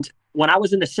when I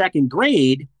was in the second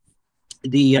grade,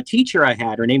 the teacher I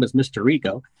had, her name was Mr.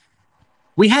 Rico,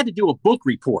 we had to do a book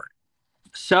report.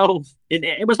 So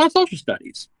it was on social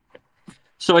studies.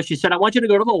 So she said, I want you to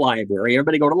go to the library.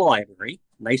 Everybody go to the library,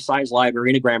 nice sized library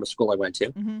in a grammar school I went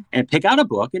to, and pick out a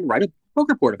book and write a book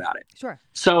report about it. Sure.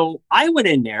 So I went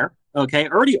in there, okay,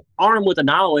 already armed with the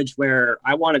knowledge where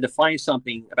I wanted to find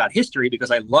something about history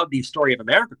because I love these Story of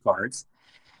America cards.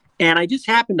 And I just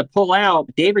happened to pull out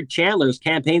David Chandler's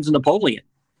Campaigns of Napoleon.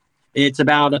 It's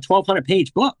about a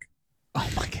 1,200-page book. Oh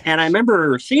my God. And I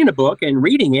remember seeing the book and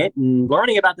reading it and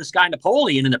learning about this guy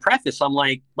Napoleon in the preface. I'm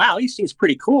like, wow, he seems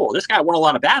pretty cool. This guy won a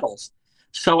lot of battles.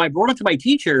 So I brought it to my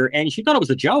teacher and she thought it was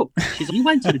a joke. She said, you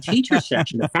went to the teacher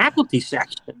section, the faculty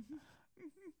section.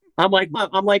 I'm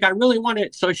like, I really want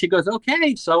it. So she goes,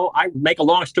 okay. So I make a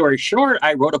long story short,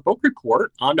 I wrote a book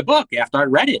report on the book after I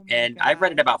read it. And I've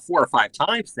read it about 4 or 5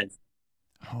 times since.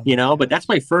 But that's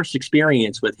my first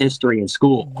experience with history in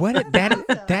school.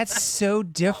 That's so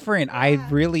different. I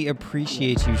really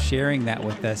appreciate you sharing that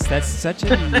with us. That's such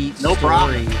a neat No story.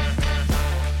 problem.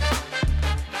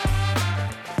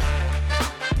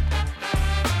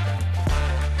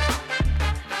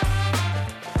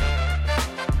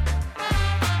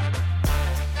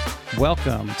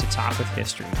 Welcome to Talk with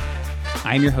History.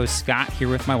 I'm your host, Scott, here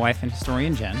with my wife and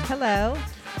historian, Jen. Hello.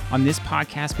 On this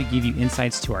podcast, we give you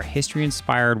insights to our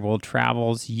history-inspired world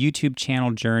travels, YouTube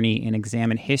channel journey, and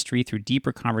examine history through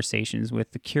deeper conversations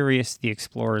with the curious, the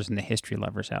explorers, and the history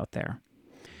lovers out there.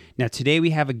 Now, today we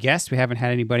have a guest. We haven't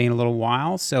had anybody in a little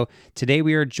while. So today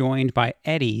we are joined by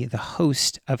Eddie, the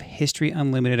host of History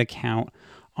Unlimited account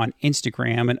on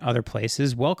Instagram and other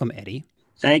places. Welcome, Eddie.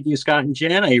 Thank you, Scott and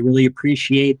Jen. I really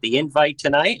appreciate the invite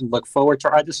tonight and look forward to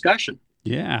our discussion.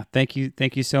 Yeah, thank you.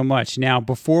 Thank you so much. Now,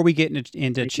 before we get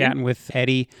into chatting with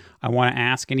Eddie, I want to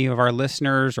ask any of our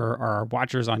listeners or our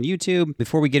watchers on YouTube,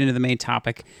 before we get into the main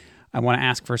topic, I want to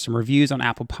ask for some reviews on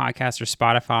Apple Podcasts or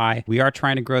Spotify. We are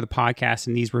trying to grow the podcast,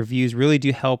 and these reviews really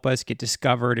do help us get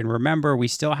discovered. And remember, we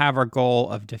still have our goal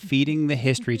of defeating the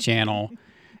History Channel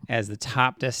as the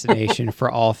top destination for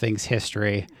all things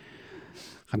history.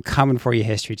 I'm coming for you,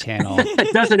 History Channel.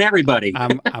 Doesn't everybody?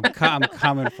 I'm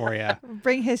coming for you.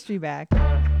 Bring history back.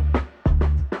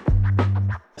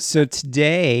 So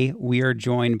today we are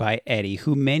joined by Eddie,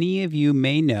 who many of you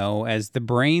may know as the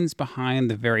brains behind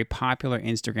the very popular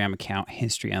Instagram account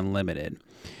History Unlimited.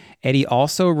 Eddie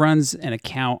also runs an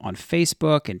account on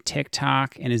Facebook and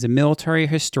TikTok and is a military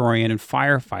historian and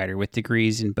firefighter with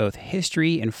degrees in both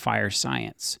history and fire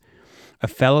science. A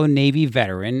fellow Navy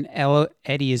veteran,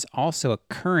 Eddie is also a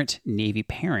current Navy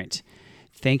parent.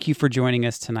 Thank you for joining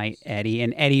us tonight, Eddie.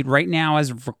 And Eddie, right now as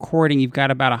of recording, you've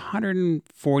got about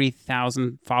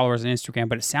 140,000 followers on Instagram,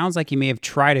 but it sounds like you may have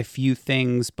tried a few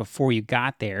things before you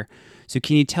got there. So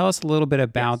can you tell us a little bit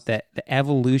about the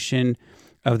evolution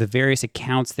of the various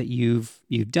accounts that you've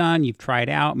done, you've tried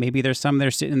out? Maybe there's some that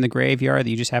are sitting in the graveyard that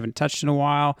you just haven't touched in a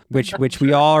while, which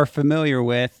we all are familiar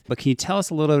with. But can you tell us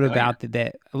a little bit about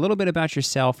a little bit about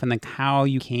yourself and then how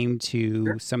you came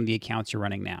to some of the accounts you're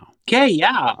running now? Okay,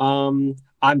 yeah.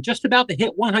 I'm just about to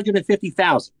hit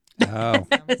 150,000. Oh,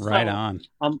 right on.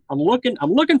 I'm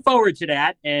looking forward to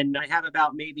that, and I have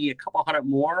about maybe a couple hundred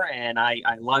more, and I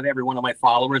love every one of my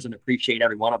followers and appreciate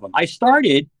every one of them. I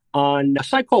started on a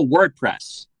site called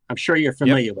WordPress. I'm sure you're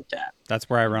familiar with that. That's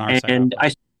where I run our site. And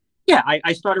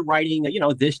I started writing,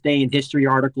 this day in history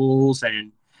articles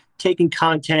and taking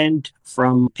content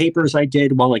from papers I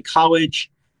did while in college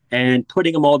and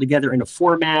putting them all together in a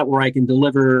format where I can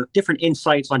deliver different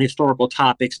insights on historical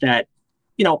topics that,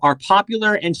 are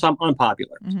popular and some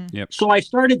unpopular. Mm-hmm. Yep. So I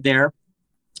started there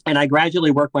and I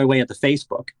gradually worked my way into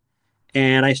Facebook.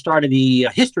 And I started the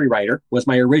History Writer was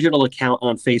my original account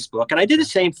on Facebook. And I did the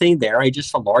same thing there. I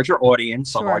just a larger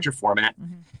audience, a larger format.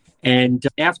 Mm-hmm. And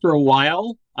after a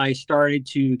while, I started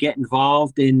to get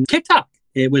involved in TikTok.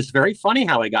 It was very funny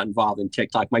how I got involved in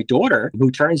TikTok. My daughter,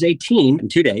 who turns 18 in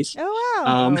 2 days. Oh,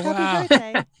 wow. Happy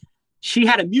birthday. She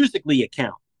had a Musical.ly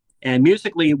account. And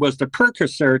Musical.ly was the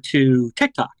precursor to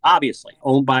TikTok, obviously,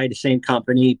 owned by the same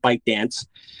company, ByteDance.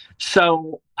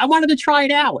 So I wanted to try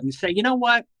it out and say, you know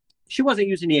what? She wasn't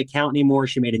using the account anymore.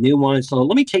 She made a new one. So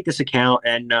let me take this account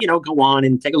and, go on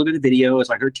and take a look at the videos.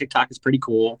 I heard TikTok is pretty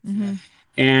cool. Mm-hmm.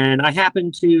 And I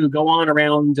happened to go on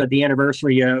around the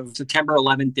anniversary of September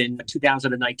 11th in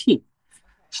 2019.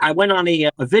 I went on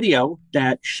a video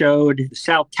that showed the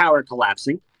South Tower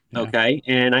collapsing. Yeah. Okay.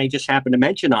 And I just happened to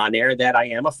mention on there that I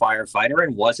am a firefighter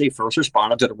and was a first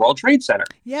responder to the World Trade Center.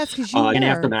 Yes, because you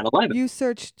after 9/11. You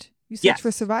searched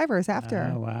for survivors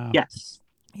after. Oh, wow. Yes.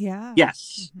 Yeah.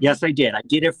 Yes. Mm-hmm. Yes, I did. I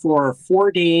did it for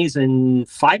 4 days and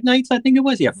 5 nights, I think it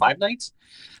was. Yeah, 5 nights.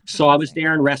 So I was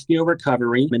there in rescue and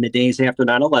recovery in the days after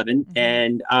 9/11,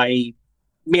 and I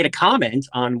made a comment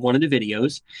on one of the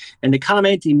videos, and the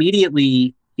comment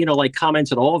immediately, like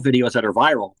comments on all videos that are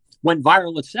viral, went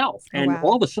viral itself. And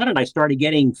all of a sudden I started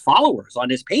getting followers on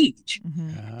this page.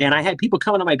 And I had people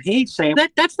coming on my page saying,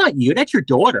 that's not you, that's your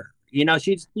daughter.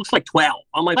 She looks like 12.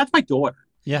 I'm like, that's my daughter.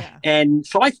 Yeah. And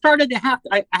so I started to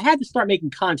I had to start making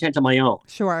content of my own.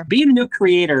 Sure. Being a new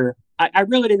creator, I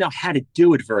really didn't know how to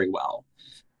do it very well.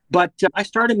 But I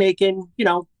started making,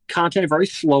 content very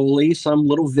slowly, some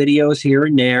little videos here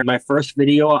and there. My first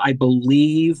video, I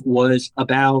believe, was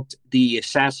about the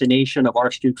assassination of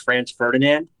Archduke Franz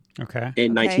Ferdinand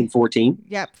in 1914.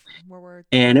 Yep.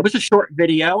 And it was a short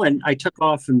video, and I took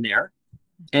off from there.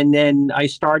 And then I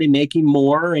started making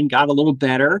more and got a little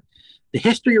better. The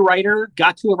History Writer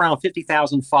got to around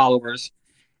 50,000 followers.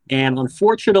 And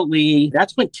unfortunately,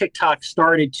 that's when TikTok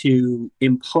started to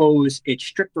impose its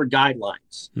stricter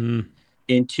guidelines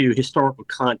into historical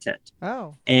content.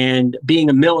 Oh. And being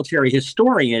a military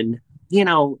historian,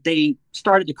 they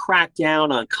started to crack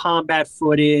down on combat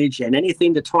footage and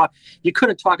anything to talk. You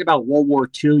couldn't talk about World War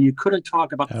II. You couldn't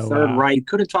talk about the Third Reich. You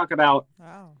couldn't talk about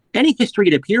any history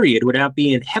of the period without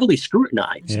being heavily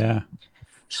scrutinized. Yeah.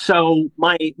 So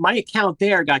my account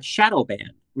there got shadow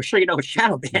banned. We're sure you know what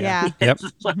shadow ban is. Yep.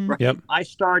 Right? Yep. I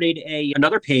started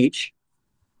another page,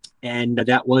 and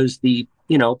that was the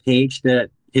page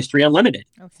that History Unlimited.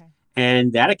 Okay.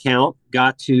 And that account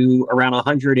got to around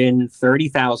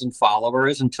 130,000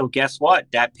 followers until, guess what?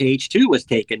 That page too was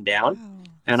taken down.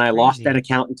 And I lost that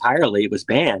account entirely. It was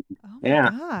banned.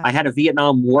 God. I had a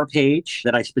Vietnam War page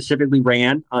that I specifically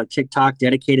ran on TikTok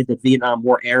dedicated to the Vietnam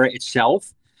War era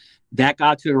itself. That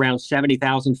got to around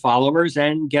 70,000 followers.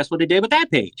 And guess what they did with that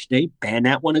page? They banned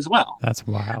that one as well. That's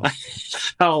wild.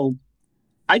 So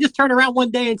I just turned around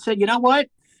one day and said, you know what?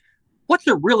 What's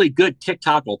a really good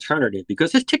TikTok alternative?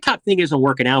 Because this TikTok thing isn't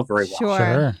working out very well.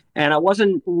 Sure. And I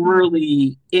wasn't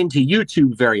really into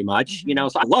YouTube very much,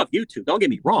 so I love YouTube. Don't get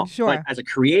me wrong. Sure. But as a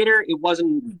creator, it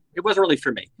wasn't really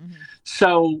for me.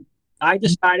 So I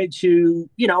decided to,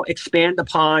 expand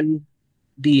upon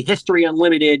the History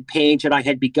Unlimited page that I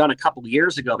had begun a couple of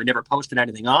years ago, but never posted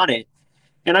anything on it.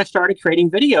 And I started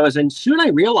creating videos. And soon I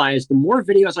realized the more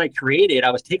videos I created,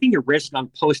 I was taking a risk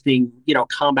on posting,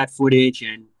 combat footage.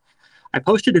 And I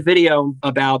posted a video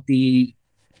about the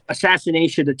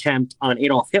assassination attempt on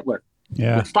Adolf Hitler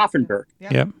with Stauffenberg.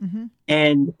 Yep.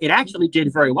 And it actually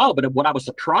did very well. But what I was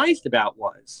surprised about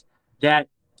was that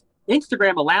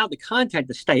Instagram allowed the content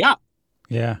to stay up.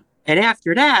 Yeah. And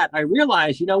after that, I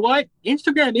realized, you know what?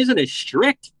 Instagram isn't as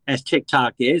strict as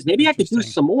TikTok is. Maybe I could do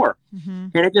some more.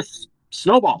 And it just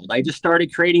snowballed. I just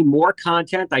started creating more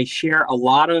content. I share a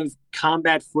lot of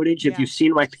combat footage. If you've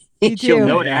seen my page, you'll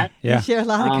know that. Yeah. You share a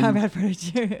lot of combat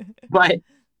footage. But,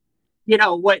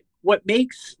 what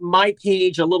makes my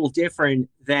page a little different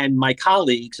than my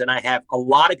colleagues, and I have a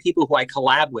lot of people who I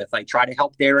collab with. I try to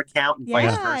help their account and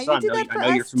vice versa. I know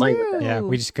you're familiar with that. Yeah,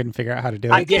 we just couldn't figure out how to do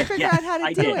it. I did. Figure out how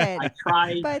to do it. I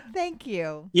tried. But thank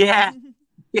you. Yeah.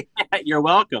 You're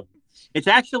welcome. It's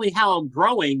actually how I'm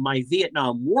growing my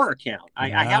Vietnam War account. I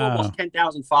have almost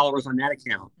 10,000 followers on that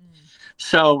account.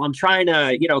 So I'm trying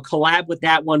to, collab with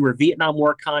that one with Vietnam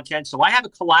War content. So I have a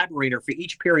collaborator for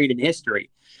each period in history,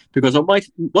 because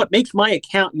what makes my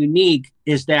account unique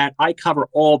is that I cover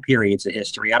all periods of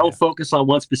history. I don't focus on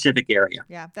one specific area.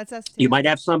 Yeah, that's us too. You might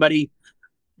have somebody.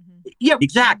 Yeah,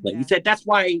 exactly. You said that's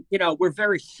why, we're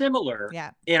very similar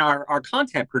in our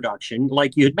content production,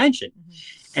 like you had mentioned.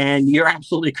 And you're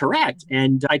absolutely correct.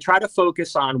 And I try to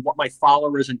focus on what my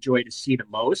followers enjoy to see the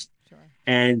most.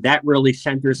 And that really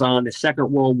centers on the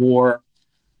Second World War,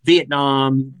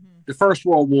 Vietnam, the First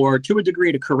World War, to a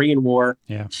degree, the Korean War.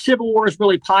 Civil War is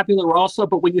really popular also.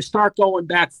 But when you start going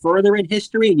back further in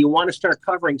history and you want to start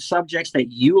covering subjects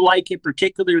that you like in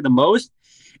particular the most,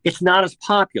 it's not as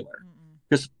popular.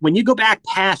 Because when you go back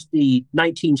past the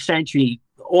 19th century,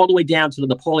 all the way down to the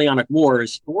Napoleonic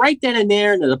Wars, right then and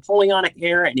there in the Napoleonic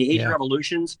era and the Asian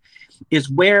revolutions is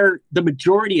where the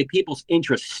majority of people's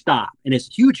interests stop. And there's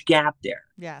a huge gap there.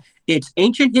 It's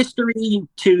ancient history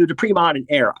to the pre-modern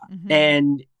era.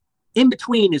 And in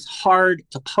between is hard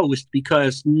to post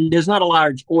because there's not a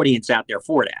large audience out there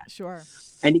for that.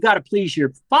 And you got to please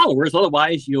your followers,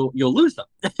 otherwise you'll lose them.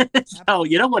 So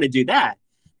you don't want to do that.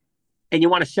 And you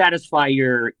want to satisfy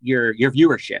your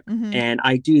viewership. And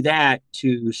I do that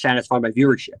to satisfy my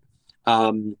viewership.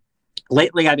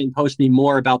 Lately, I've been posting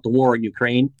more about the war in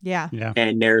Ukraine.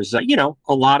 And there's, a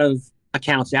lot of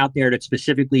accounts out there that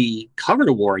specifically cover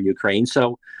the war in Ukraine.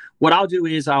 So what I'll do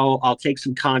is I'll take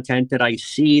some content that I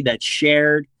see that's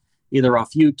shared either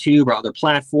off YouTube or other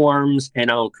platforms,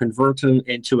 and I'll convert them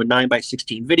into a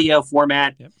 9:16 video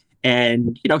format. Yep.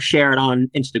 And share it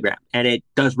on Instagram, and it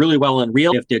does really well on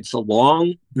Reel. If it's a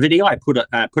long video, I put it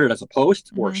as a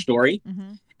post or a story,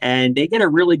 and they get a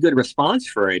really good response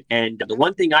for it. And the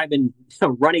one thing I've been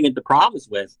running into problems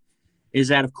with is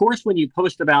that, of course, when you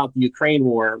post about the Ukraine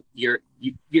war, you're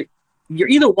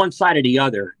either one side or the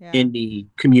other in the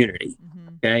community.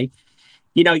 Okay,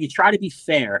 you try to be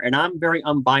fair, and I'm very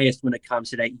unbiased when it comes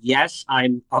to that. Yes,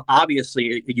 I'm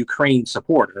obviously a Ukraine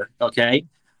supporter. Okay.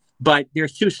 But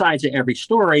there's two sides to every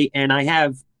story, and I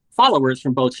have followers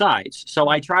from both sides. So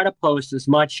I try to post as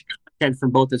much content from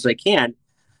both as I can.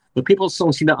 But people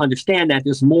don't seem to understand that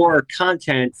there's more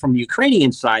content from the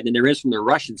Ukrainian side than there is from the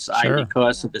Russian side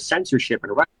because of the censorship in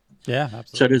Russia. Yeah,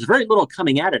 absolutely. So there's very little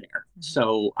coming out of there.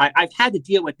 So I've had to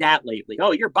deal with that lately.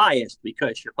 Oh, you're biased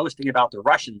because you're posting about the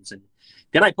Russians. And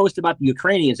then I post about the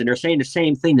Ukrainians, and they're saying the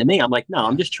same thing to me. I'm like, no,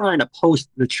 I'm just trying to post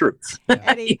the truth.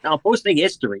 Eddie, I'm posting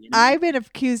history. I've been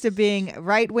accused of being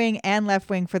right-wing and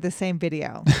left-wing for the same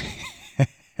video.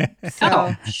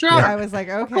 So sure. I was like,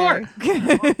 okay.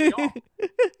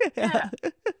 Yeah.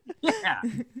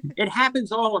 It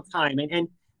happens all the time. And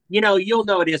you'll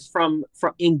notice from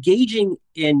engaging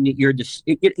in your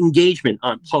engagement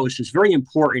on posts is very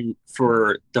important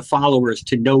for the followers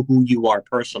to know who you are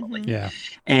personally. Yeah.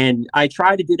 And I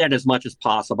try to do that as much as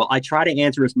possible. I try to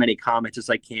answer as many comments as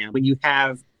I can. When you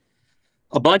have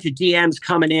a bunch of DMs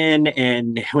coming in,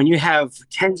 and when you have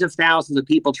tens of thousands of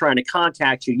people trying to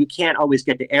contact you, you can't always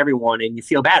get to everyone, and you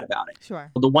feel bad about it.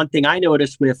 Sure. The one thing I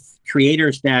notice with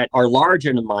creators that are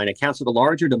larger than mine, accounts that are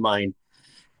larger than mine,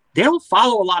 they don't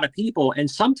follow a lot of people, and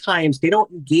sometimes they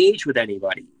don't engage with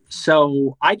anybody.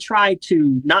 So I try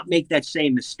to not make that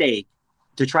same mistake,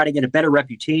 to try to get a better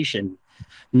reputation,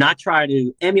 not try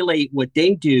to emulate what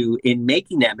they do in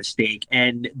making that mistake.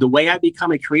 And the way I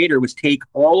become a creator was take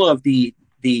all of the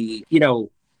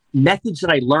methods that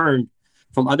I learned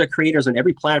from other creators on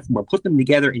every platform, or put them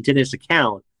together into this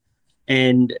account.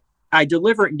 And I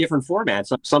deliver it in different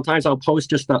formats. Sometimes I'll post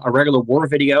just a regular war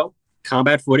video,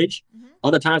 combat footage.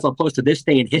 Other times I'll post a This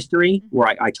Day in History where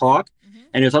I talk.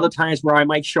 And there's other times where I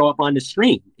might show up on the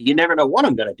screen. You never know what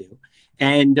I'm going to do.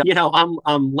 And,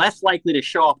 I'm less likely to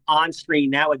show up on screen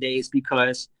nowadays,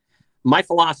 because my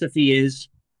philosophy is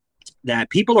that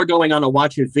people are going on to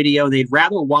watch a video. They'd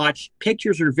rather watch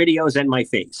pictures or videos than my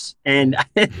face. And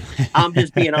I'm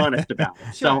just being honest about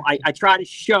it. So I try to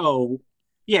show,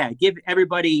 give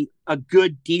everybody a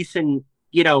good, decent,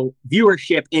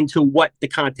 viewership into what the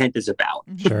content is about.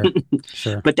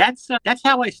 Sure. But that's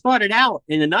how I started out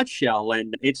in a nutshell,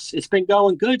 and it's been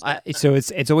going good. So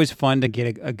it's always fun to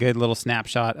get a good little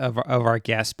snapshot of our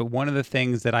guests. But one of the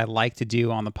things that I like to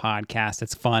do on the podcast,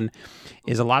 it's fun,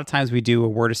 is a lot of times we do a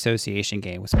word association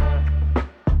game. It's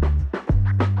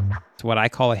what I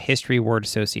call a history word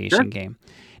association game.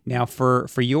 Now, for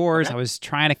yours, I was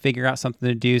trying to figure out something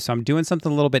to do, so I'm doing something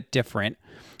a little bit different.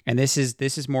 And this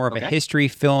is more of a history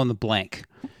fill in the blank.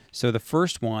 So the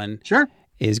first one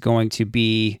is going to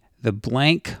be the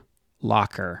blank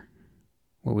locker.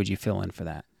 What would you fill in for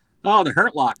that? Oh, the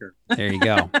Hurt Locker. There you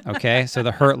go. Okay, so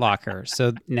the Hurt Locker.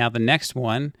 So now the next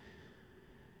one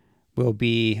will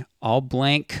be all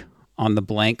blank on the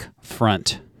blank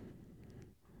front.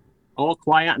 All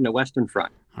quiet on the Western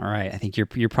Front. All right, I think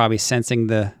you're probably sensing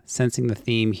the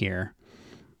theme here.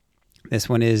 This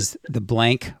one is the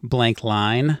blank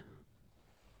line.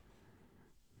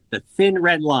 The thin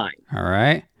red line. All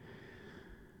right.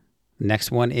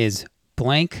 Next one is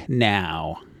blank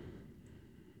now.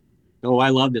 Oh, I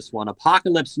love this one.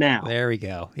 Apocalypse Now. There we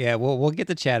go. Yeah, we'll get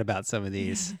to chat about some of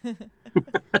these.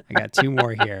 I got two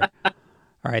more here.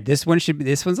 All right, this one's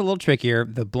a little trickier.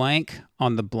 The blank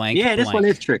on the blank. Yeah, this blank. one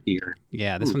is trickier.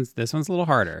 Yeah, this one's a little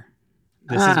harder.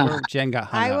 This is where Jen got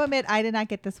hung I up. will admit I did not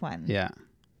get this one. Yeah.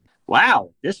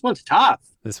 Wow, this one's tough.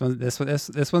 This one's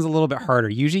a little bit harder.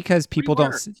 Usually because people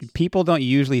don't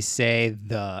usually say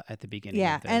the at the beginning.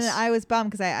 Yeah, of this. and I was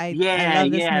bummed because I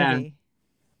love this movie.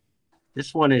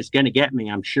 This one is going to get me.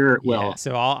 I'm sure it will. Yeah,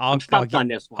 so I'll on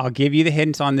this one. I'll give you the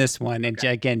hints on this one. And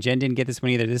again, Jen didn't get this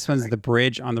one either. This one's the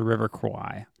bridge on the River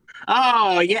Kwai.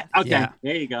 Oh, yeah. Okay. Yeah.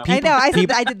 There you go. I know. I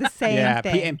did the same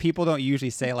thing. And people don't usually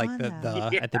say like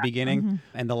the at the beginning. Mm-hmm.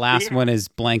 And the last one is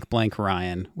blank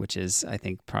Ryan, which is I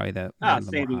think probably the one of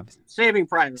the more obvious. Saving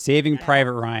Private. Saving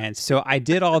Private Ryan. So I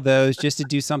did all those just to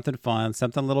do something fun,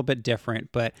 something a little bit different.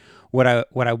 But what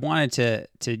I wanted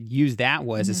to use that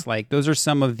was it's like those are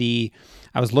some of the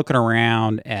I was looking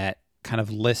around at kind of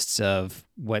lists of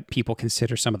what people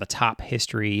consider some of the top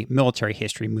military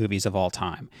history movies of all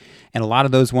time. And a lot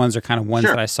of those ones are kind of ones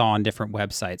Sure. that I saw on different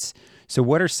websites. So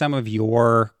what are some of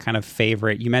your kind of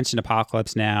favorite, you mentioned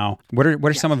Apocalypse Now. What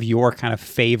are some of your kind of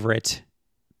favorite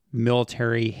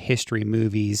military history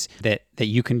movies that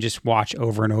you can just watch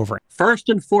over and over? First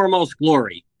and foremost,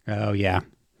 Glory. Oh yeah.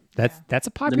 That's a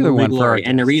The popular movie one for our Glory.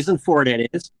 And the guests. reason for that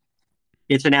is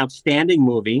it's an outstanding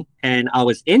movie, and I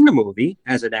was in the movie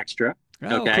as an extra.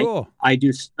 Oh, Okay. cool. I've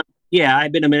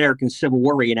been an American Civil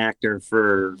War reenactor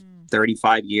for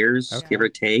 35 years, Okay. give or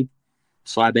take.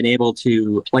 So I've been able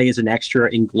to play as an extra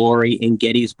in Glory, in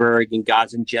Gettysburg, in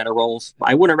Gods and Generals.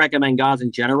 I wouldn't recommend Gods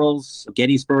and Generals.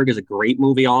 Gettysburg is a great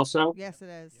movie also. Yes, it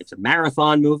is. It's a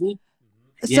marathon movie.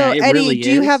 So, Yeah, it Eddie, really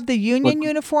do you is. have the Union But-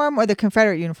 uniform or the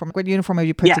Confederate uniform? What uniform have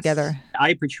you put Yes. together?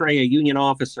 I portray a Union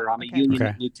officer. I'm Okay. a Union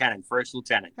Okay. lieutenant, first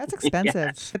lieutenant. That's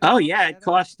expensive. Oh, yeah. It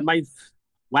cost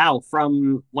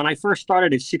from when I first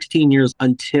started at 16 years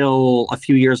until a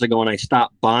few years ago when I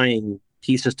stopped buying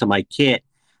pieces to my kit,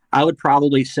 I would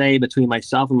probably say between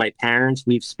myself and my parents,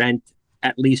 we've spent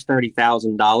at least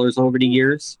 $30,000 over the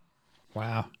years.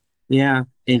 Wow. Yeah.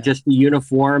 And just the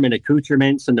uniform and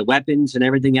accoutrements and the weapons and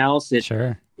everything else.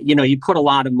 Sure. You put a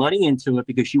lot of money into it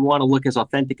because you want to look as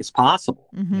authentic as possible.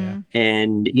 Mm-hmm. Yeah.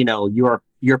 And,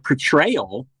 your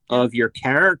portrayal of your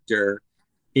character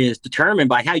is determined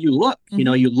by how you look.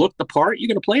 You look the part, you're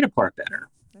going to play the part better.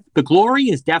 The Glory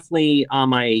is definitely on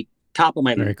my top of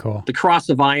my Very list. cool. The Cross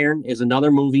of Iron is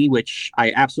another movie which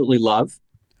I absolutely love.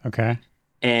 Okay.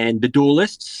 And The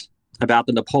Duelists, about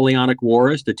the Napoleonic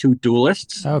Wars, the two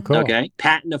duelists. Oh, cool. Okay.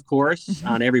 Patton, of course,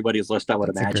 on everybody's list, I would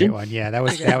That's a great imagine. one. Yeah, that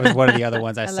was one of the other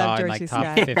ones I I saw love in Jersey like top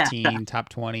Sky. 15, top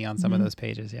 20 on some of Mhm. those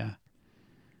pages. Yeah.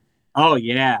 Oh,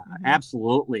 yeah, Mhm.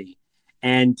 absolutely.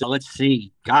 And let's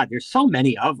see. God, there's so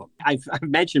many of them. I've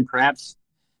mentioned perhaps,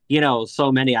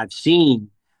 so many I've seen,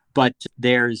 but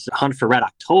there's Hunt for Red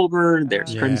October,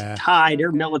 there's Yeah. Crimson Tide. They're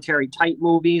Okay. military type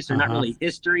movies. They're not Uh-huh. really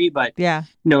history, but Yeah.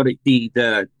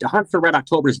 the Hunt for Red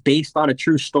October is based on a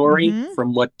true story Mhm.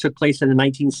 from what took place in the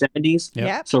 1970s. Yep.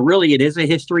 Yep. So really, it is a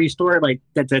history story, like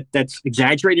that's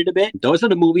exaggerated a bit. Those are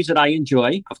the movies that I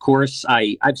enjoy. Of course,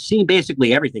 I've seen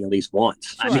basically everything at least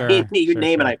once. Sure. I mean, you Sure,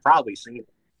 name it, sure. I've probably seen it.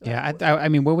 Yeah. I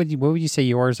mean, what would you say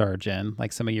yours are, Jen?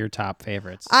 Like some of your top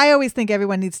favorites? I always think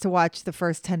everyone needs to watch the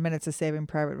first 10 minutes of Saving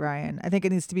Private Ryan. I think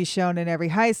it needs to be shown in every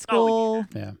high school.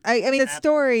 Yeah. I mean, the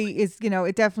story is,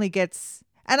 it definitely gets,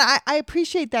 and I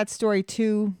appreciate that story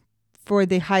too for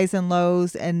the highs and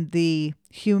lows and the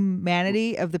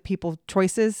humanity of the people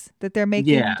choices that they're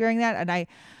making Yeah. during that. And I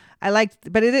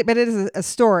liked, but it is a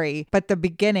story, but the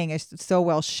beginning is so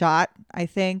well shot. I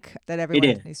think that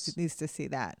everyone is. needs to see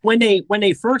that. When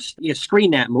they first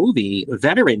screened that movie,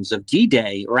 veterans of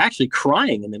D-Day were actually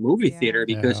crying in the movie Yeah. theater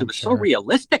because Yeah, it was so sure.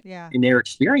 realistic Yeah. in their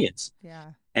experience.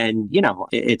 Yeah. And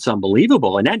it's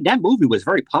unbelievable. And that movie was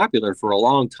very popular for a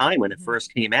long time when it Mhm.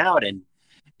 first came out, and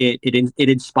it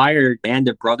inspired Band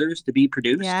of Brothers to be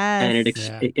produced, and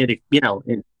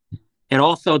Yes. and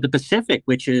also the Pacific,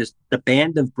 which is the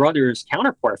Band of Brothers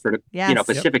counterpart for the Yes.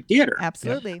 Pacific Theater.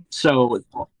 Absolutely. So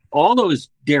all those,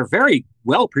 they're very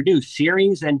well produced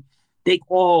series, and they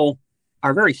all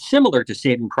are very similar to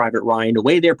Saving Private Ryan, the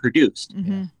way they're produced.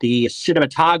 Hmm. The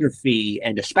cinematography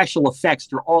and the special effects,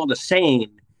 they're all the same,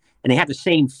 and they have the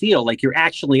same feel, like you're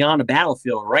actually on a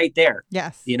battlefield right there.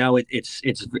 Yes.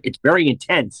 It's very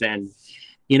intense, and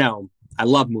I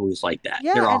love movies like that.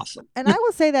 Yeah, They're awesome. And I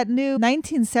will say that new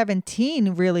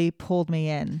 1917 really pulled me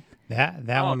in. That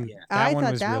Oh, one. yeah. That I one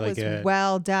thought was that really was good.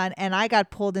 well done, and I got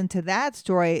pulled into that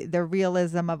story, the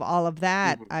realism of all of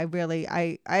that.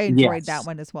 Mhm. I enjoyed Yes. that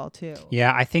one as well too.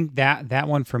 Yeah, I think that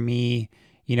one for me,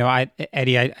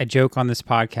 Eddie, I joke on this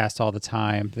podcast all the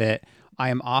time that I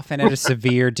am often at a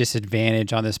severe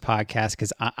disadvantage on this podcast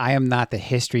because I am not the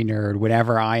history nerd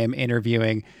whenever I am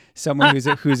interviewing someone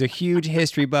who's a huge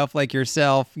history buff like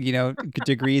yourself,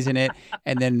 degrees in it.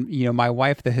 And then, my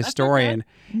wife, the historian.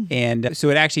 And so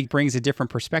it actually brings a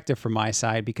different perspective from my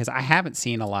side because I haven't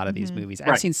seen a lot of these movies. I've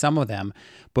Right. seen some of them,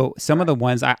 but some of the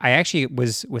ones I actually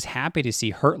was happy to see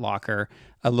Hurt Locker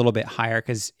a little bit higher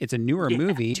because it's a newer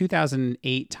movie,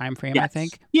 2008 timeframe, I Yes.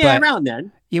 think. Yeah, But around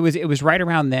then. it was right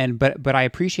around then, but I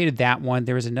appreciated that one.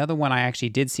 There was another one I actually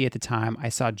did see at the time. I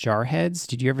saw Jarheads.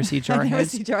 Did you ever see I never Jarheads?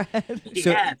 see Jarhead. So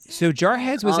Yes. so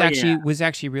Jarheads was Oh, actually yeah. was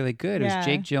actually really good. It Yeah. was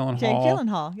Jake Gyllenhaal. Jake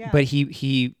Gyllenhaal. Yeah. But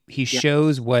he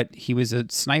shows what he was a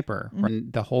sniper.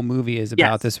 And the whole movie is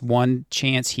about Yes. this one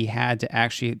chance he had to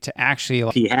actually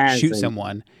like, He has, shoot and-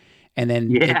 someone. and then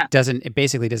it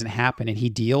basically doesn't happen, and he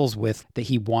deals with that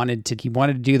he wanted to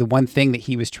do the one thing that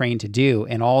he was trained to do,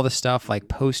 and all the stuff like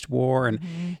post-war.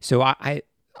 And so I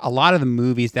a lot of the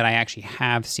movies that I actually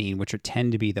have seen, which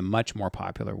tend to be the much more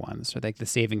popular ones, or like the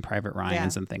Saving Private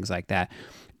Ryans and things like that,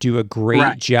 do a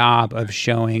great job of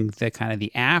showing the kind of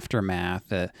the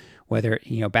aftermath, whether,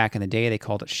 back in the day they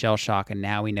called it shell shock, and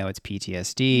now we know it's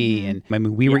PTSD. And I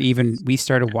mean, we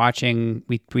started watching,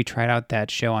 we tried out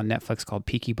that show on Netflix called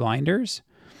Peaky Blinders.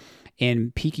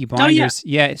 In Peaky Blinders,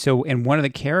 so and one of the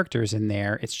characters in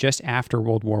there, it's just after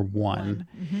World War One,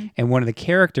 and one of the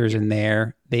characters in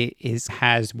there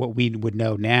has what we would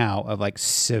know now of like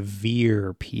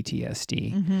severe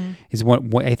PTSD. Is what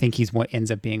I think he's what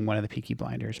ends up being one of the Peaky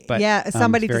Blinders. But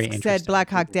somebody just said Black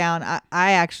Hawk Down.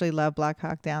 I actually love Black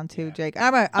Hawk Down too, Jake.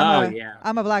 I'm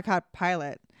a Black Hawk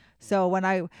pilot. So when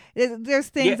there's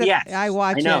things that I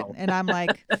watch it and I'm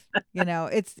like,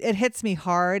 it hits me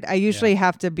hard. I usually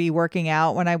have to be working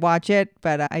out when I watch it,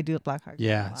 but I do Black Hawk.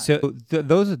 Yeah. So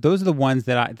those are the ones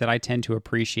that I tend to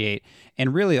appreciate,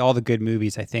 and really all the good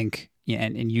movies, I think,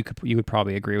 and you would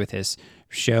probably agree with this,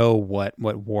 show what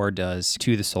war does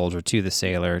to the soldier, to the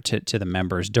sailor, to the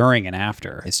members during and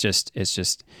after. It's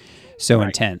just so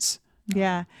intense.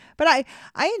 Yeah. But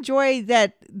I enjoy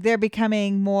that they're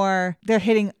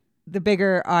hitting the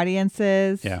bigger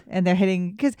audiences, and they're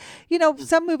hitting, because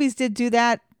some movies did do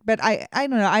that, but I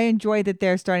don't know, I enjoy that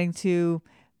they're starting to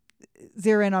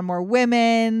zero in on more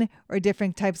women or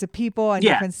different types of people on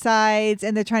different sides,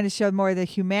 and they're trying to show more of the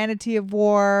humanity of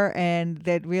war and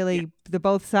that really the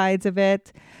both sides of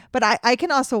it. But I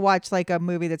can also watch like a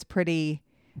movie that's pretty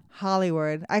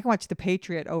Hollywood. I can watch The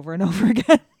Patriot over and over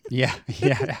again. Yeah,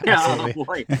 absolutely. Oh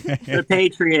boy. The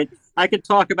Patriot. I could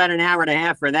talk about an hour and a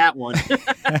half for that one.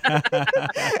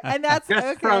 And that's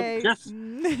okay.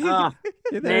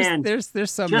 Man, there's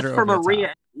some just that are from over the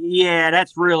top.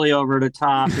 That's really over the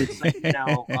top. It's like,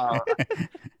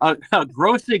 a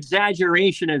gross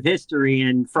exaggeration of history,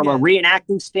 and from a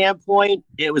reenacting standpoint,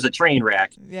 it was a train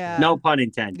wreck. Yeah, no pun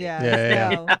intended.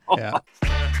 Yeah.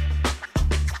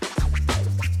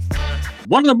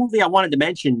 One of the movies I wanted to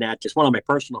mention that is one of my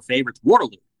personal favorites,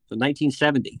 Waterloo, from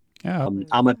 1970.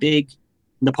 I'm a big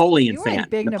Napoleon fan.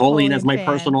 Napoleon is my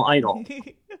personal idol.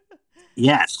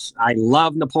 Yes, I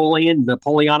love Napoleon,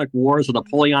 Napoleonic Wars, the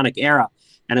Napoleonic era,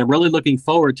 and I'm really looking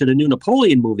forward to the new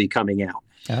Napoleon movie coming out.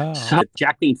 So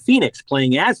Joaquin Phoenix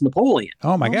playing as Napoleon.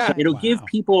 Oh my God! So it'll give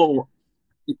people.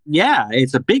 Yeah,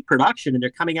 it's a big production, and they're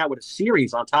coming out with a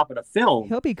series on top of the film.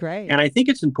 He'll be great. And I think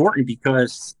it's important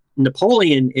because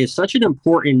Napoleon is such an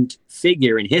important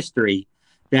figure in history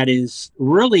that is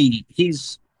really,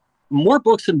 more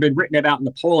books have been written about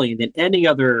Napoleon than any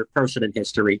other person in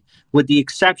history, with the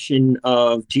exception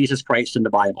of Jesus Christ in the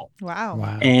Bible.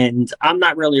 Wow. And I'm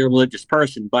not really a religious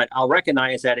person, but I'll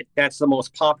recognize that that's the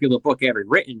most popular book ever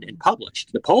written and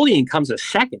published. Napoleon comes a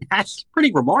second. That's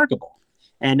pretty remarkable.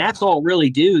 And that's all really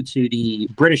due to the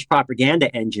British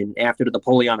propaganda engine after the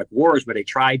Napoleonic Wars, where they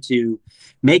tried to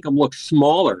make him look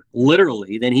smaller,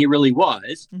 literally, than he really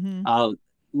was,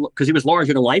 because he was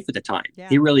larger than life at the time. Yeah.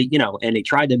 He really, and they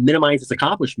tried to minimize his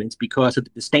accomplishments because of the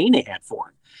disdain they had for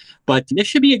him. But this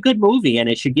should be a good movie, and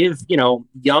it should give,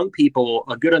 young people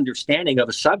a good understanding of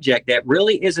a subject that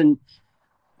really isn't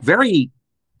very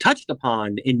touched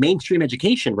upon in mainstream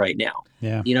education right now.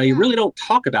 Yeah. You really don't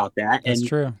talk about that. That's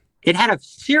true. It had a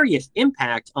serious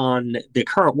impact on the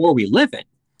current war we live in.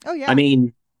 Oh yeah. I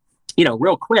mean,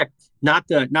 real quick, not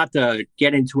to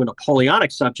get into a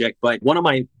Napoleonic subject, but one of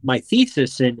my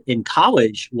thesis in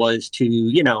college was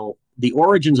to, the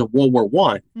origins of World War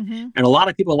One. And a lot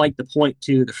of people like to point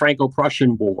to the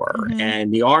Franco-Prussian War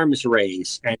and the arms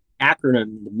race and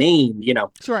acronym, the MAME,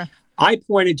 Sure. I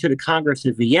pointed to the Congress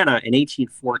of Vienna in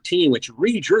 1814, which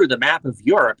redrew the map of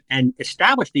Europe and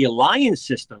established the alliance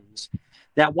systems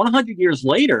that 100 years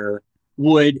later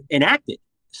would enact it.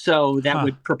 So that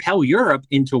would propel Europe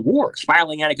into war,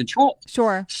 spiraling out of control.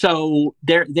 Sure. So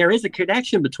there is a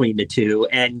connection between the two,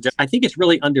 and I think it's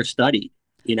really understudied,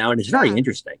 and it's very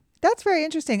interesting. That's very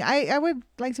interesting. I would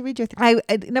like to read your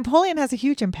Napoleon has a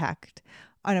huge impact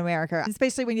on America,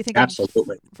 especially when you think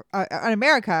Absolutely. On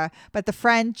America, but the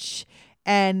French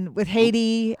and with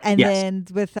Haiti and then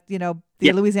with,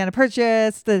 the Louisiana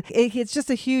Purchase, it's just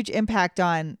a huge impact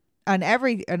on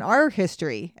our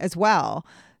history as well.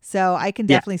 So I can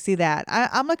definitely see that.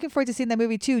 I'm looking forward to seeing that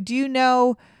movie too. Do you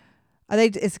know,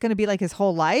 it's going to be like his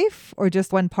whole life or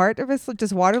just one part of his,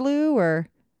 just Waterloo or?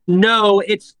 No,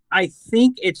 I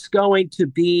think it's going to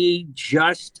be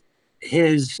just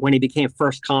when he became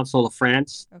first consul of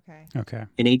France. Okay. Okay.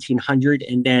 In 1800.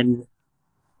 And then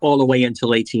all the way until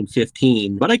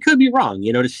 1815, but I could be wrong.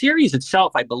 The series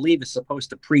itself, I believe, is supposed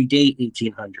to predate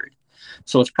 1800.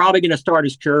 So it's probably going to start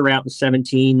its career out in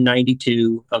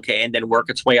 1792, okay, and then work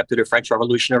its way up through the French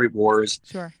Revolutionary Wars.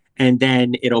 Sure. And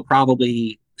then it'll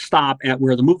probably stop at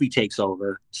where the movie takes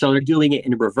over. So they're doing it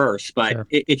in reverse, but Sure.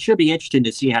 it should be interesting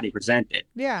to see how they present it.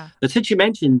 Yeah. But since you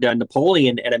mentioned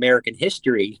Napoleon and American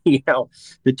history,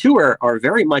 the two are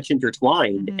very much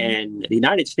intertwined. Mhm. And the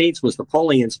United States was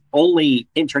Napoleon's only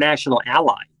international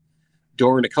ally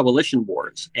during the Coalition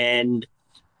Wars. And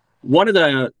one of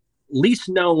the least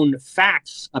known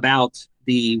facts about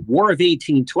the War of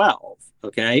 1812,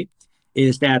 okay,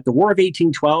 is that the War of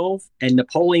 1812 and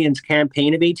Napoleon's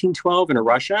campaign of 1812 in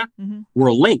Russia Mhm.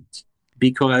 were linked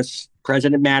because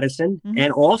President Madison Mhm.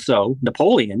 and also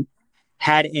Napoleon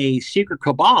had a secret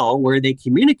cabal where they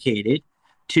communicated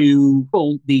to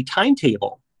the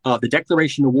timetable of the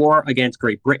declaration of war against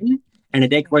Great Britain and a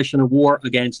declaration of war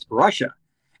against Russia.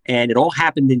 And it all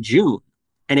happened in June.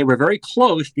 And they were very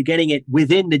close to getting it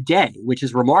within the day, which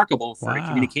is remarkable for the Wow.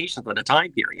 communications of the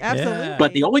time period. Absolutely. Yeah.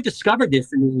 But they only discovered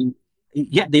this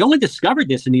they only discovered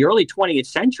this in the early 20th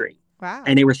century. Wow.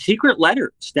 And they were secret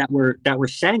letters that were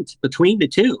sent between the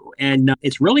two. And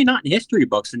it's really not in history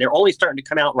books. And they're only starting to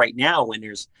come out right now when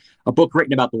there's a book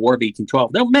written about the War of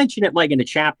 1812. They'll mention it like in a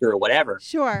chapter or whatever.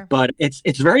 Sure. But it's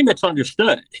very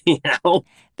misunderstood,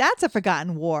 That's a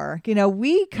forgotten war.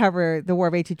 We cover the War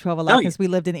of 1812 a lot Oh, because we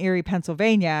lived in Erie,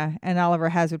 Pennsylvania, and Oliver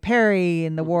Hazard Perry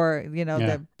and the war, Yeah.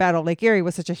 the Battle of Lake Erie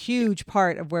was such a huge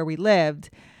part of where we lived.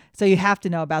 So you have to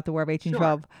know about the War of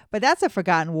 1812. But that's a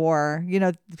forgotten war.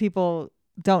 People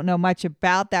don't know much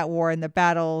about that war and the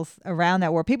battles around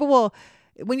that war. People will,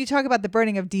 when you talk about the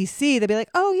burning of D.C., they'll be like,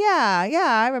 oh, yeah,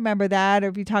 I remember that. Or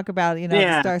if you talk about, the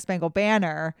Yeah. Star Spangled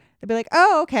Banner, they'll be like,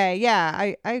 oh, okay,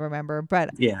 yeah, I remember. But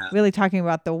yeah. really talking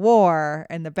about the war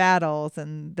and the battles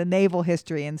and the naval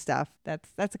history and stuff, that's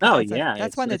It's-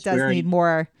 one that it's does very- need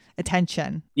more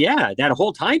attention. Yeah, that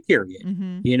whole time period.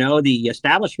 Hmm. The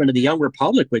establishment of the Young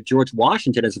Republic with George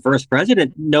Washington as the first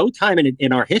president. No time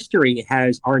in our history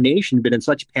has our nation been in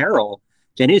such peril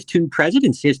than his two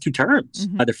presidents, his two terms.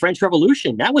 Mhm. The French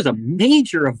Revolution, that was a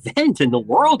major event in the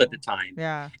world at the time.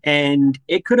 Yeah, And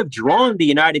it could have drawn the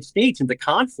United States into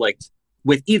conflict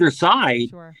with either side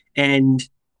sure. and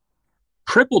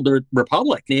crippled the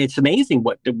republic. It's amazing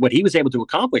what he was able to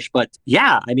accomplish. But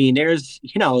yeah, I mean, there's,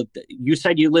 you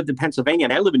said you lived in Pennsylvania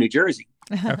and I live in New Jersey.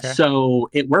 Okay. So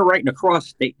we're right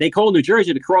across, they call New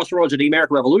Jersey the crossroads of the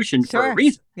American Revolution for Sure. a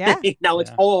reason. Yeah. It's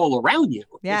Yeah. all around you.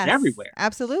 Yes, It's everywhere.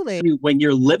 absolutely. When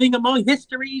you're living among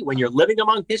history,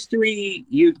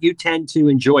 you tend to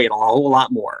enjoy it a whole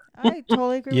lot more. I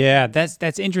totally agree. Yeah,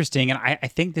 that's interesting. And I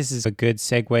think this is a good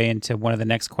segue into one of the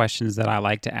next questions that I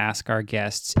like to ask our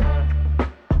guests.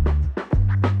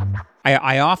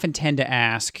 I often tend to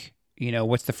ask,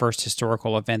 what's the first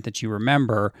historical event that you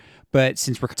remember? But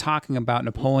since we're talking about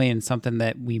Napoleon, something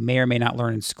that we may or may not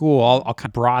learn in school, I'll kind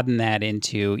of broaden that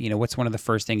into, what's one of the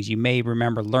first things you may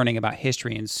remember learning about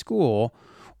history in school,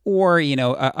 or,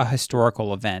 a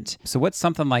historical event. So what's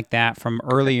something like that from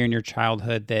earlier in your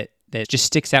childhood that just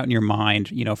sticks out in your mind,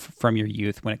 from your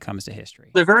youth when it comes to history?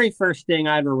 The very first thing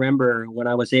I remember when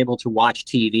I was able to watch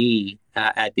TV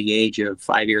at the age of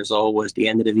 5 years old was the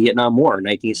end of the Vietnam War in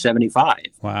 1975.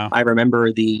 Wow. I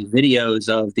remember the videos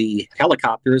of the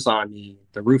helicopters on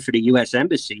the roof of the U.S.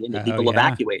 Embassy and the Oh, people yeah.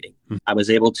 evacuating. I was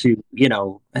able to,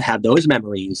 have those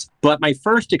memories. But my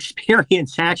first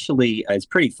experience actually is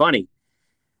pretty funny.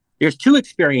 There's two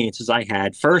experiences I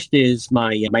had. First is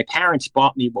my parents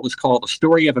bought me what was called the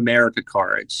Story of America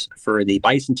cards for the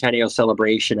bicentennial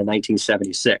celebration in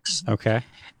 1976. Okay.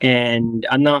 And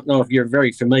I don't know if you're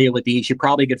very familiar with these. You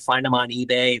probably could find them on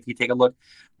eBay if you take a look.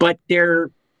 But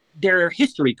they're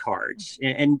history cards.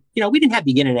 And we didn't have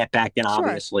the internet back then, Sure.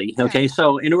 obviously. Yeah. Okay,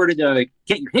 so in order to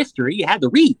get your history, you had to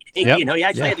read. Yep. You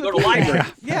actually Yeah. had to go to the library.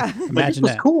 Yeah. But this Imagine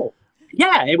was that. cool.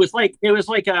 Yeah, it was like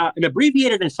an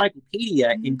abbreviated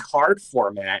encyclopedia in Mhm. card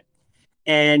format.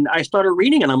 And I started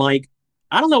reading and I'm like,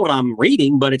 I don't know what I'm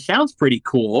reading, but it sounds pretty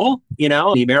cool. The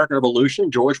American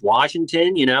Revolution, George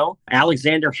Washington,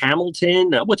 Alexander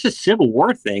Hamilton. What's this Civil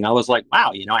War thing? I was like,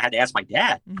 wow, I had to ask my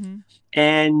dad. Hmm.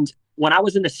 And when I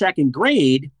was in the second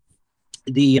grade,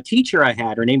 the teacher I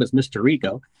had, her name was Mr.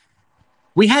 Rico,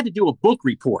 we had to do a book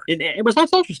report. It was on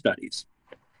social studies.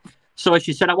 So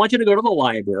she said, I want you to go to the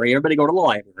library. Everybody go to the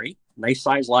library, nice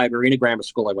sized library in a grammar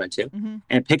school I went to, Hmm.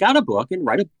 and pick out a book and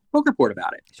write a book report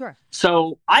about it. Sure.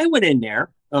 So I went in there,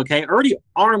 already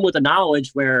armed with the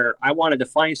knowledge where I wanted to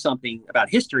find something about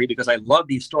history because I love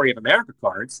these Story of America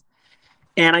cards.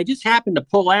 And I just happened to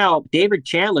pull out David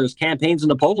Chandler's Campaigns of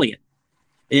Napoleon.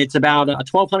 It's about a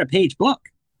 1,200-page book.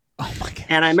 Oh my god!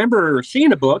 And I remember seeing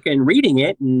the book and reading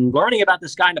it and learning about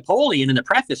this guy Napoleon. In the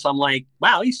preface, I'm like,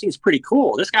 wow, he seems pretty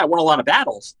cool. This guy won a lot of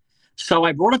battles. So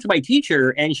I brought it to my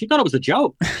teacher, and she thought it was a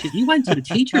joke. You went to the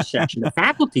teacher section, the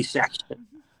faculty section.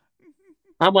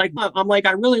 I'm like,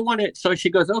 I really want it. So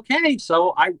she goes, okay.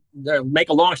 So I make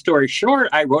a long story short,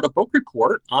 I wrote a book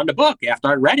report on the book after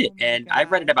I read it, and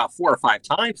I've read it about 4 or 5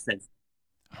 times since.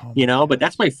 But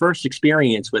that's my first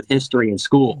experience with history in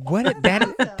school.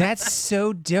 That's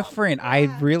so different. I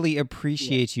really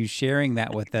appreciate you sharing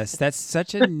that with us. That's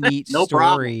such a neat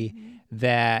story. Problem.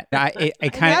 That I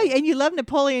kind of, and you love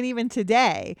Napoleon even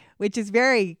today, which is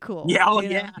very cool. Yeah,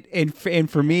 yeah. And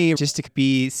for me, just to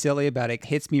be silly about it,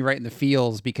 hits me right in the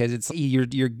feels because it's you're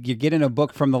getting a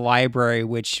book from the library,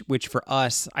 which for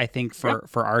us, I think for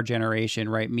our generation,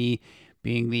 right? Me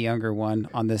being the younger one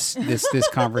on this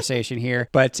conversation here,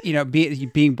 but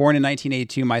being born in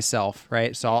 1982 myself,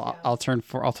 right? So I'll turn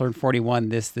 41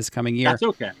 this coming year. That's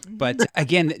okay. But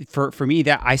again, for me,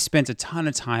 that I spent a ton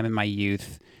of time in my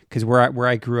youth. Because where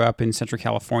I grew up in Central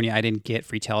California, I didn't get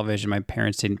free television. My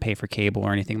parents didn't pay for cable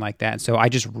or anything like that. So I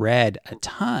just read a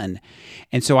ton.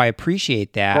 And so I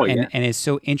appreciate that. Oh, yeah. And it's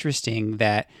so interesting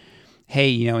that,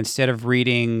 hey, instead of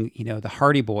reading, the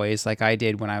Hardy Boys like I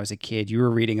did when I was a kid, you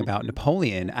were reading about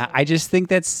Napoleon. I just think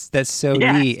that's so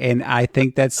neat. And I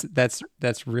think that's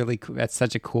really cool. That's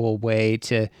such a cool way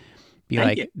to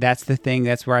be that's the thing.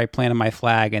 That's where I planted my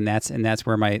flag. And that's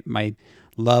where my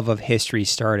love of history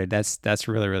started. That's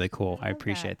really, really cool. I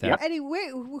appreciate that. Yep. Eddie,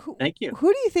 thank you.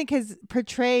 Who do you think has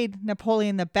portrayed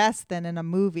Napoleon the best then in a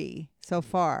movie so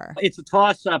far? It's a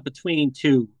toss-up between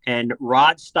two. And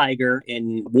Rod Steiger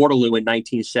in Waterloo in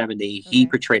 1970, he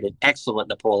portrayed an excellent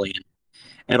Napoleon.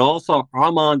 And also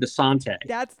Armand de Sante.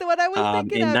 That's the one I was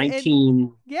thinking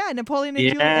of. Napoleon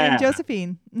and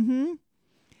Josephine. Mm-hmm.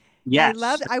 Yes.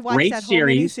 I watched Great that whole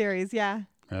miniseries. Yeah.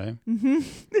 Really? Mm-hmm.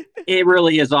 It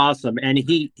really is awesome. And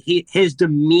his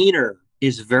demeanor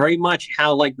is very much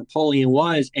how like Napoleon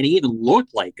was, and he even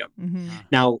looked like him. Mm-hmm.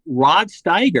 Now, Rod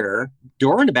Steiger,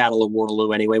 during the Battle of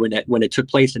Waterloo anyway, when it took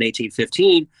place in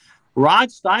 1815, Rod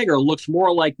Steiger looks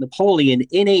more like Napoleon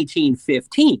in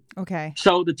 1815. Okay.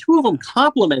 So the two of them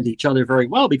complement each other very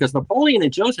well because Napoleon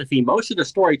and Josephine, most of the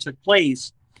story took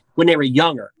place when they were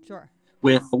younger. Sure.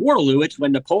 With Waterloo, it's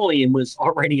when Napoleon was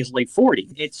already in his late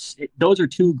 40s. Those are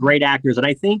two great actors, and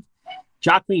I think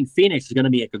Joaquin Phoenix is going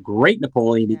to be a great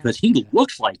Napoleon because he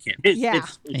looks like him. He's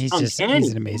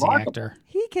an amazing actor.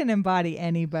 He can embody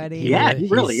anybody. He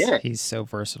really is. He's so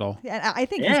versatile. And I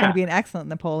think he's going to be an excellent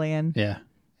Napoleon. Yeah.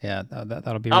 Yeah,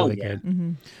 that'll be really good.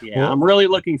 Mm-hmm. Yeah, well, I'm really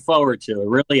looking forward to it.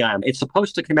 Really am. It's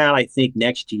supposed to come out, I think,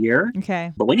 next year.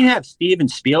 Okay. But when you have Steven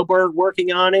Spielberg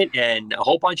working on it and a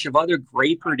whole bunch of other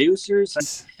great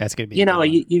producers, that's gonna be.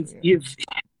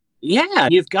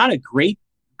 You've got a great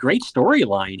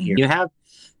storyline here. You have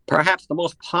perhaps the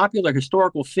most popular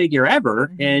historical figure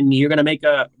ever, and you're going to make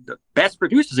the best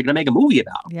producers are going to make a movie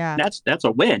about. Yeah, that's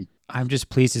a win. I'm just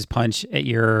pleased as punch at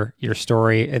your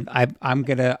story, and I'm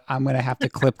gonna have to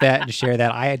clip that and share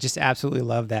that. I just absolutely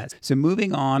love that. So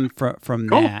moving on from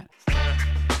that.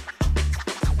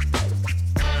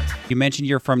 You mentioned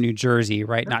you're from New Jersey,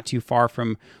 right? Not too far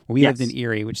from where we lived in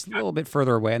Erie, which is a little bit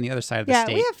further away on the other side of the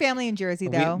state. Yeah, we have family in Jersey,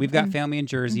 though. We've got family in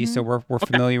Jersey, so we're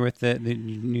familiar with the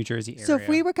New Jersey area. So if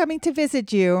we were coming to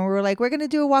visit you and we're like, we're going to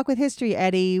do a walk with history,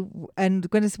 Eddie, and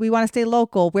we want to stay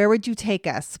local, where would you take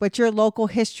us? What's your local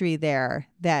history there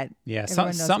that everyone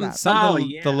knows about? Some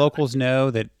the locals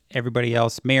know that everybody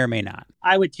else may or may not.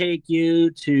 I would take you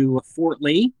to Fort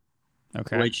Lee,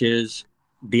 which is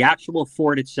the actual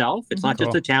fort itself. It's not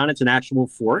just a town, it's an actual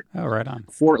fort. Oh, right on.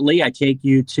 Fort Lee, I take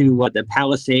you to the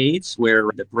Palisades, where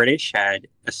the British had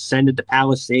ascended the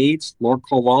Palisades. Lord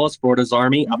Cornwallis brought his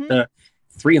army up the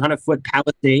 300-foot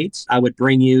Palisades. I would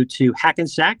bring you to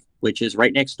Hackensack, which is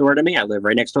right next door to me. I live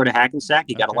right next door to Hackensack.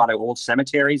 You got a lot of old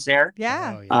cemeteries there.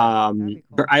 Yeah.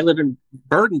 Cool. I live in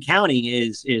Bergen County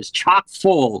is chock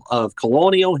full of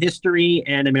colonial history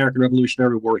and American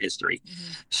Revolutionary War history.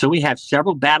 So we have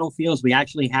several battlefields. We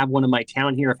actually have one in my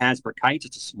town here of Hasbrook Heights.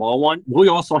 It's a small one. We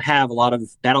also have a lot of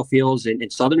battlefields in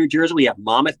southern New Jersey. We have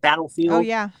Monmouth Battlefield. Oh,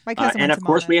 yeah. My cousin and of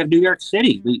course, we have New York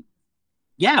City. We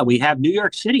have New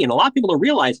York City. And a lot of people don't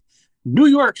realize New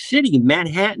York City,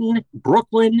 Manhattan,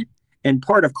 Brooklyn, and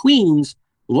part of Queens,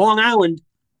 Long Island,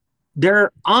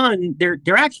 they're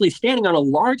actually standing on the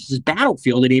largest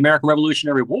battlefield in the American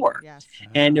Revolutionary War. Yes.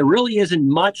 And there really isn't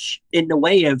much in the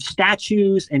way of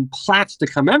statues and plaques to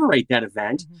commemorate that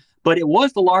event. but it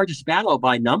was the largest battle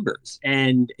by numbers,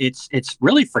 and it's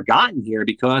really forgotten here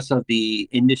because of the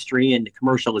industry and the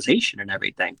commercialization and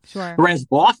everything. Sure. Whereas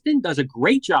Boston does a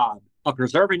great job of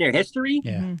preserving their history.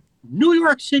 Yeah. Mhm. New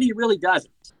York City really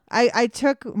doesn't. I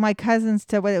took my cousins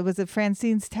to what it was,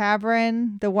 Francine's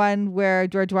Tavern, the one where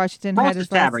George Washington had Foster's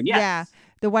his last, Tavern, yes. yeah,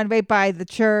 the one right by the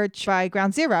church by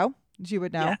Ground Zero, as you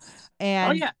would know, Yes.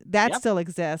 and yeah. that Yep. still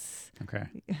exists. Okay.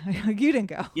 You didn't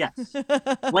go. Yes.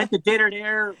 Went to dinner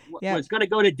there. Yep. Was going to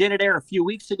go to dinner there a few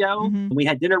weeks ago. Mhm. We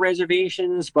had dinner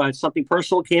reservations, but something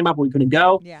personal came up. We couldn't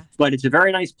go. Yeah. But it's a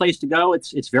very nice place to go.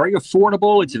 It's very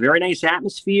affordable. It's a very nice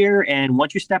atmosphere. And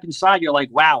once you step inside, you're like,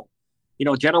 wow,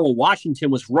 General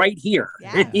Washington was right here.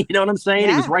 Yeah. You know what I'm saying?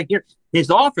 He was Yeah. right here. His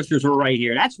officers were right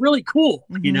here. That's really cool,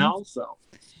 Mhm. So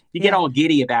you get Yeah. all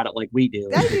giddy about it like we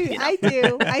do. I do. I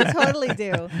do. I totally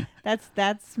do.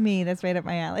 That's me. That's right up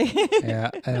my alley. Yeah,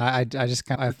 and I just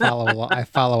kind of I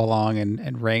follow along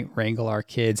and wrangle our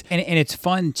kids, and it's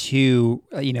fun too,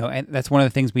 and that's one of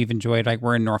the things we've enjoyed. Like,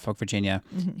 we're in Norfolk, Virginia,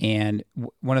 and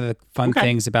one of the fun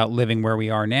things about living where we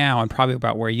are now, and probably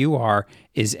about where you are,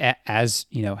 is as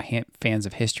fans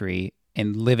of history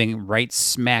and living right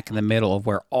smack in the middle of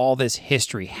where all this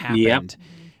history happened. Yep.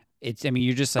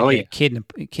 You're just like a kid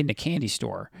in a candy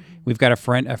store. We've got a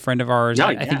friend of ours.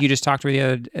 I think you just talked to her the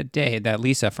other day, that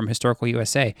Lisa from Historical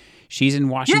USA. She's in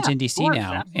Washington, D.C.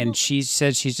 now, absolutely. and she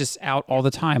says she's just out all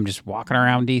the time, just walking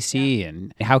around D.C.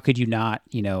 And how could you not,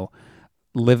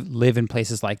 live in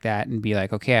places like that and be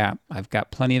like, okay, I've got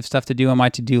plenty of stuff to do on my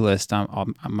to-do list.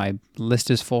 My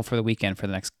list is full for the weekend for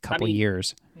the next couple of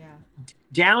years. Yeah.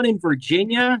 Down in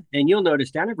Virginia, and you'll notice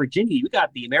down in Virginia, you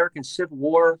got the American Civil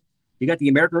War. You got the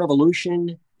American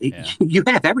Revolution. Yeah. You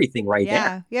have everything right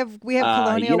there. Yeah, we have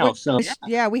colonial.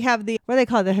 Yeah. We have what do they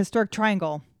call it? The historic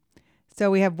triangle.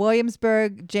 So we have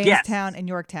Williamsburg, Jamestown, and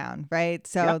Yorktown, right?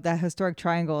 So the historic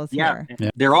triangle is here. Yeah,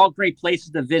 they're all great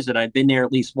places to visit. I've been there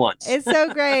at least once. It's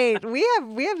so great. We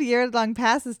have year-long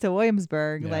passes to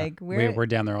Williamsburg. Yeah. Like we're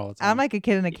down there all the time. I'm like a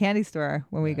kid in a candy store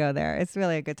when we go there. It's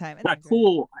really a good time. I got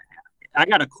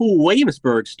a cool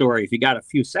Williamsburg story if you got a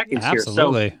few seconds here.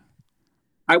 Absolutely. So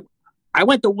I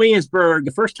went to Williamsburg.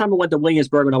 The first time I went to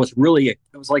Williamsburg when I was it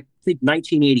was like, I think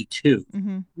 1982.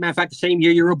 Mm-hmm. Matter of fact, the same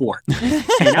year you were born. And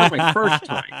that was my first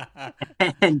time.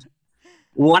 And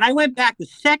when I went back the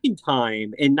second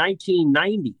time in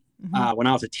 1990, when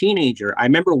I was a teenager, I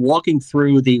remember walking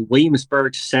through the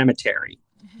Williamsburg Cemetery.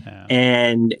 Yeah.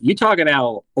 And you talk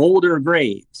about older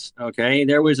graves, okay?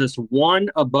 There was this one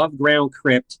above ground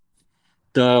crypt.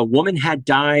 The woman had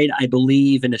died, I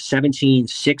believe, in the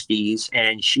 1760s,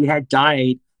 and she had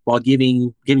died while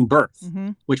giving birth,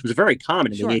 which was very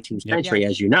common in the 18th century,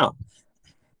 as you know.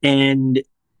 And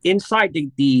inside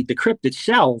the crypt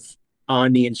itself,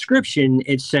 on the inscription,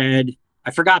 it said,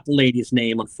 I forgot the lady's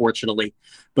name, unfortunately,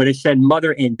 but it said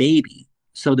mother and baby.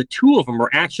 So the two of them were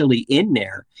actually in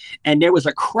there, and there was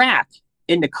a crack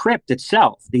in the crypt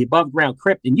itself, the above ground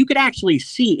crypt, and you could actually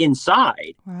see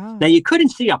inside. Wow. Now, you couldn't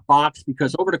see a box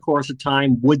because over the course of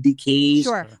time, wood decays,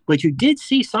 but you did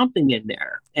see something in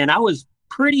there. And I was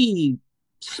pretty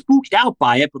spooked out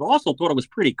by it, but also thought it was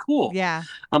pretty cool. Yeah.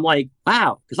 I'm like,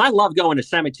 wow, because I love going to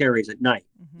cemeteries at night.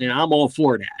 And I'm all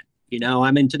for that.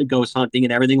 I'm into the ghost hunting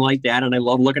and everything like that, and I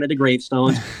love looking at the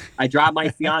gravestones. I drive my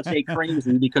fiance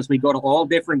crazy because we go to all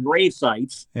different grave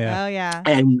sites. Yeah. Oh, yeah.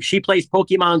 And she plays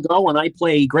Pokemon Go, and I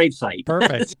play Gravesite.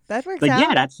 Perfect. That works But out.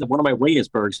 yeah, that's one of my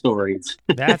Williamsburg stories.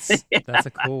 That's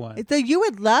a cool one. So you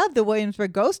would love the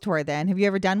Williamsburg Ghost Tour then. Have you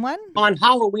ever done one? On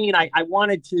Halloween, I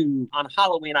wanted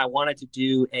to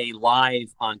do a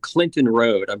live on Clinton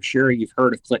Road. I'm sure you've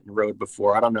heard of Clinton Road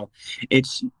before. I don't know.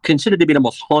 It's considered to be the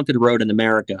most haunted road in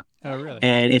America. Oh, really?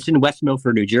 And it's in West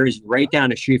Milford, New Jersey, right down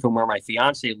the street from where my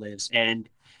fiance lives. And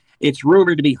it's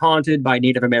rumored to be haunted by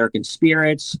Native American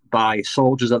spirits, by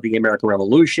soldiers of the American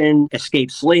Revolution,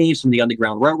 escaped slaves from the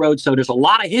Underground Railroad. So there's a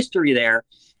lot of history there.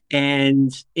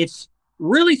 And it's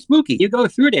really spooky. You go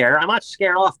through there. I'm not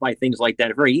scared off by things like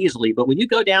that very easily. But when you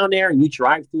go down there and you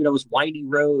drive through those windy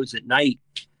roads at night,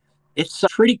 it's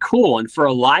pretty cool. And for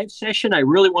a live session, I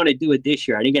really want to do it this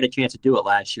year. I didn't get a chance to do it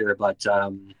last year, but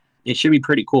it should be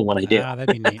pretty cool when I do. That'd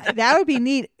be neat. That would be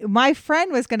neat. My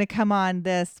friend was going to come on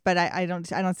this, but I don't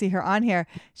see her on here.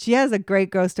 She has a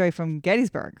great ghost story from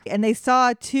Gettysburg, and they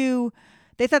saw two.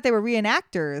 They thought they were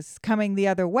reenactors coming the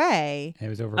other way. It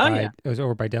was over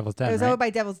by Devil's Den. It was over by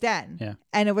Devil's Den. Yeah.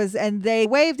 And they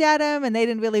waved at him, and they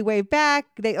didn't really wave back.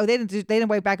 They didn't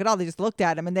wave back at all. They just looked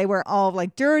at him, and they were all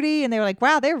like dirty, and they were like,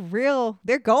 wow, they're real.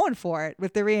 They're going for it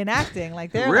with the reenacting.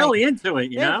 Like they're really into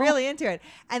it. They're really into it.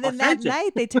 And then that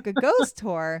night they took a ghost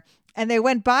tour, and they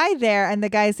went by there, and the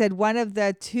guy said one of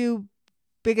the two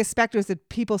biggest specters that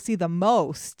people see the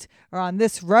most are on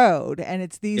this road, and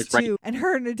it's these two. Right. And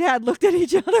her and her dad looked at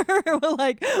each other and were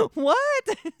like, "What?"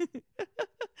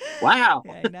 Wow.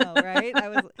 Yeah, I know, right?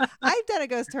 I've done a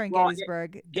ghost tour in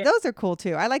Gettysburg. Those are cool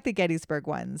too. I like the Gettysburg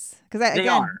ones because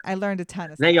I learned a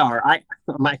ton of stuff. They are.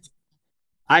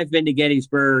 I've been to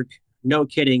Gettysburg. No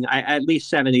kidding. At least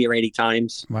 70 or 80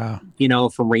 times. Wow.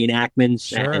 From reenactments.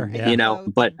 Sure.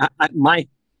 But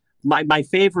my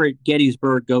favorite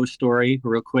Gettysburg ghost story,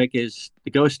 real quick, is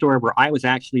the ghost story where I was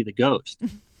actually the ghost.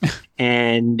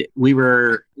 And we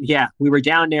were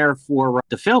down there for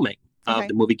the filming of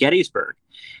the movie Gettysburg.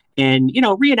 And,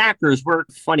 reenactors, we're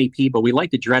funny people. We like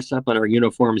to dress up in our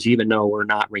uniforms, even though we're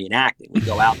not reenacting. We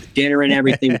go out to dinner and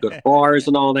everything. We go to bars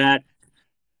and all that.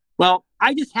 Well,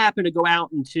 I just happened to go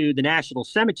out into the National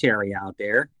Cemetery out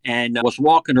there and was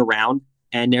walking around.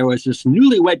 And there was this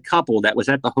newlywed couple that was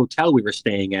at the hotel we were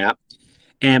staying at.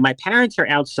 And my parents are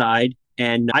outside.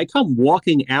 And I come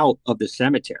walking out of the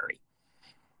cemetery.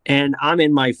 And I'm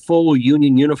in my full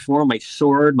Union uniform, my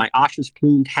sword, my ostrich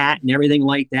plumed hat and everything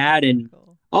like that. And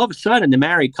all of a sudden, the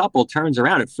married couple turns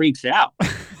around and freaks out.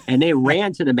 And they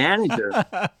ran to the manager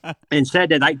and said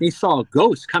that they saw a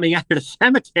ghost coming out of the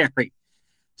cemetery.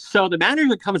 So the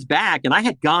manager comes back, and I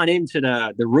had gone into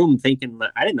the room thinking that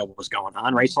I didn't know what was going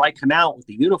on, right? So I come out with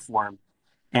the uniform,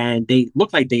 and they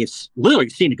look like they've literally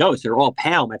seen a ghost. They're all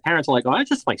pale. My parents are like, "Oh, that's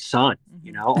just my son."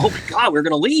 Oh my God, we're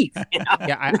going to leave.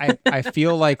 Yeah, I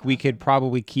feel like we could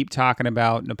probably keep talking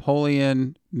about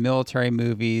Napoleon, military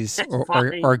movies,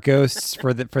 or ghosts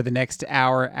for the next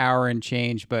hour and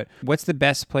change. But what's the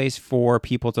best place for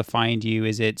people to find you?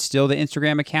 Is it still the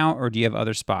Instagram account, or do you have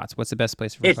other spots? What's the best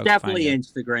place for folks to find you?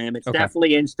 It's definitely Instagram. It's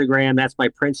definitely Instagram. That's my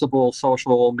principal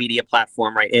social media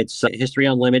platform, right? It's History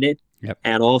Unlimited. Yep.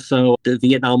 And also the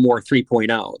Vietnam War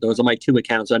 3.0. Those are my two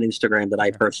accounts on Instagram that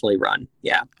I personally run.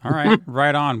 Yeah. All right.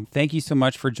 Right on. Thank you so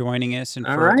much for joining us. And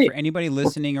for anybody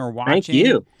listening or watching. Thank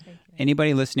you.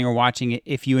 Anybody listening or watching it,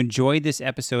 if you enjoyed this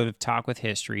episode of Talk with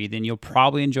History, then you'll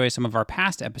probably enjoy some of our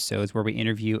past episodes where we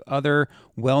interview other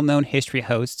well-known history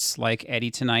hosts like Eddie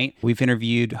tonight. We've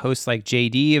interviewed hosts like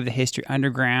JD of the History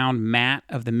Underground, Matt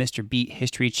of the Mr. Beat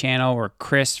History Channel, or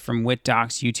Chris from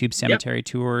Whitdock's YouTube Cemetery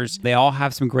Tours. They all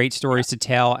have some great stories to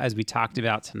tell, as we talked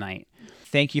about tonight.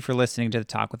 Thank you for listening to the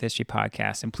Talk with History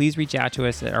podcast, and please reach out to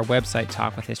us at our website,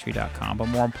 talkwithhistory.com. But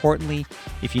more importantly,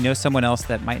 if you know someone else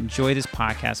that might enjoy this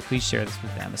podcast, please share this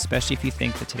with them, especially if you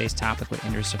think that today's topic would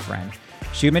interest a friend.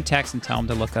 Shoot them a text and tell them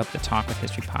to look up the Talk with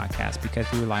History podcast, because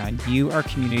we rely on you, our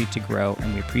community, to grow,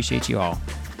 and we appreciate you all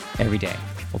every day.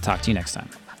 We'll talk to you next time.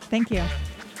 Thank you.